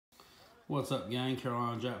What's up, gang?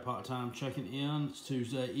 Carolina Jackpot Time checking in. It's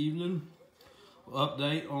Tuesday evening.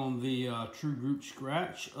 Update on the True Group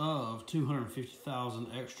Scratch of 250,000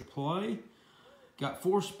 extra play. Got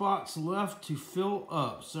 4 spots left to fill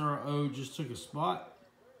up. Sarah O just took a spot.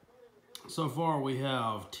 So far we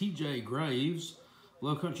have TJ Graves,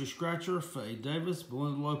 Low Country Scratcher, Faye Davis,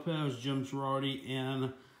 Belinda Lopez, Jim Girardi,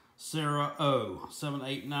 and Sarah O. 7,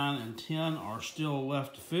 8, 9, and 10 are still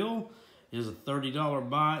left to fill. It is a $30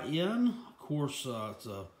 buy-in. Of course, it's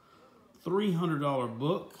a $300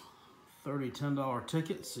 book, $10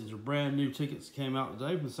 tickets. These are brand new tickets that came out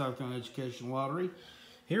today from the South Carolina Education Lottery.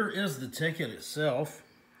 Here is the ticket itself.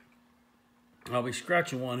 I'll be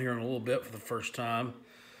scratching one here in a little bit for the first time.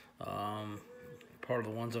 Part of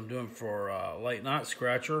the ones I'm doing for late night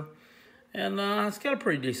scratcher. And it's got a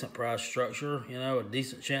pretty decent price structure. You know, a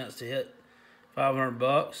decent chance to hit 500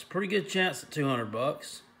 bucks. Pretty good chance at 200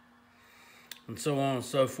 bucks. And so on and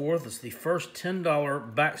so forth. It's the first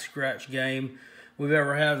 $10 back scratch game we've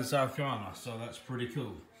ever had in South Carolina. So that's pretty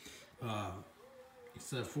cool. It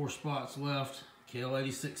said 4 spots left.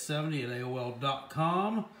 KL8670 at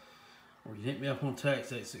AOL.com. Or you can hit me up on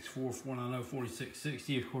text,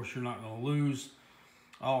 864-490-4660. Of course, you're not going to lose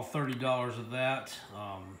all $30 of that.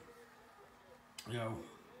 You know,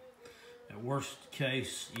 at worst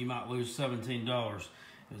case, you might lose $17.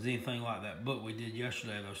 If it was anything like that book we did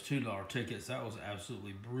yesterday, those $2 tickets, that was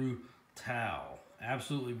absolutely brutal.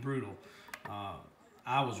 Absolutely brutal.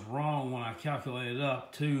 I was wrong when I calculated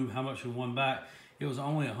up to how much we won back. It was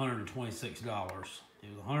only $126. It was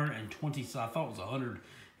 $120. I thought it was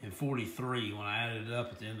 $143 when I added it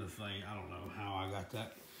up at the end of the thing. I don't know how I got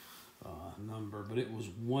that number, but it was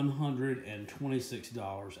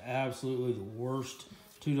 $126. Absolutely the worst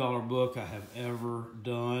 $2 book I have ever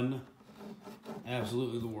done.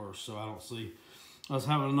 Absolutely the worst. So I don't see us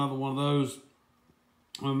having another one of those.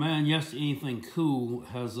 My man, Yes Anything Cool,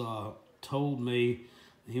 has told me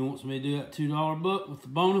he wants me to do that $2 book with the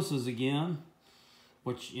bonuses again.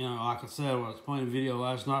 Which, you know, like I said, when I was playing a video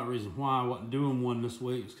last night, the reason why I wasn't doing one this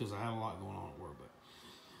week is because I have a lot going on at work. But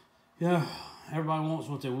yeah, everybody wants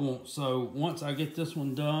what they want. So once I get this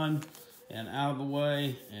one done and out of the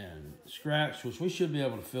way and scratched, which we should be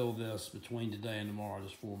able to fill this between today and tomorrow,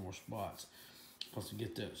 just 4 more spots. Plus we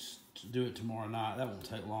get this to do it tomorrow night. That won't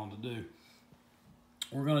take long to do.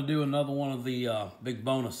 We're going to do another one of the big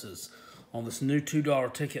bonuses on this new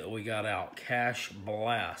 $2 ticket that we got out, Cash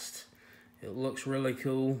Blast. It looks really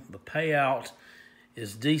cool. The payout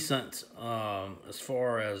is decent as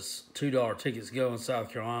far as $2 tickets go in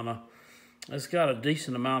South Carolina. It's got a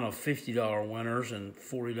decent amount of $50 winners and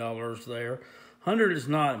 $40 there. 100 is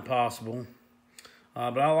not impossible,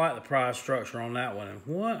 but I like the price structure on that one. And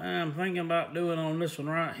what I'm thinking about doing on this one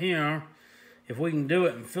right here, if we can do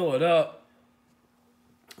it and fill it up,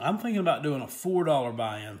 I'm thinking about doing a $4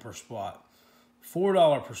 buy-in per spot.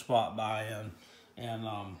 $4 per spot buy-in, and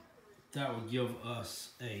that would give us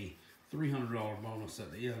a $300 bonus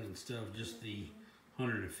at the end instead of just the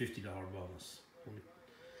 $150 bonus.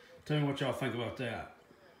 Tell me what y'all think about that.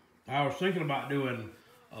 I was thinking about doing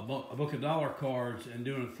a book of dollar cards and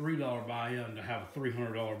doing a $3 buy-in to have a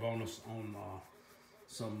 $300 bonus on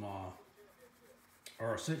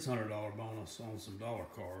or a $600 bonus on some dollar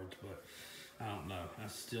cards, but I don't know.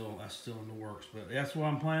 That's still in the works. But that's what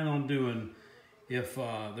I'm planning on doing if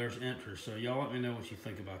there's interest. So y'all let me know what you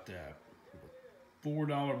think about that.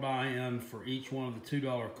 $4 buy-in for each one of the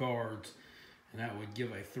 $2 cards, and that would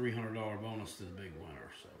give a $300 bonus to the big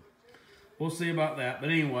winner. So we'll see about that.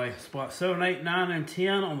 But anyway, spot 7, 8, 9, and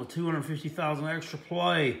 10 on the 250,000 extra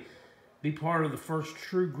play. Be part of the first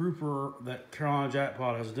true grouper that Carolina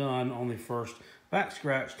Jackpot has done on the first back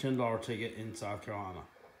scratch $10 ticket in South Carolina.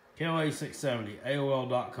 KL8670,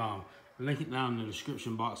 AOL.com. Link it down in the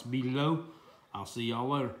description box below. I'll see y'all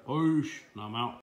later. Peace. And I'm out.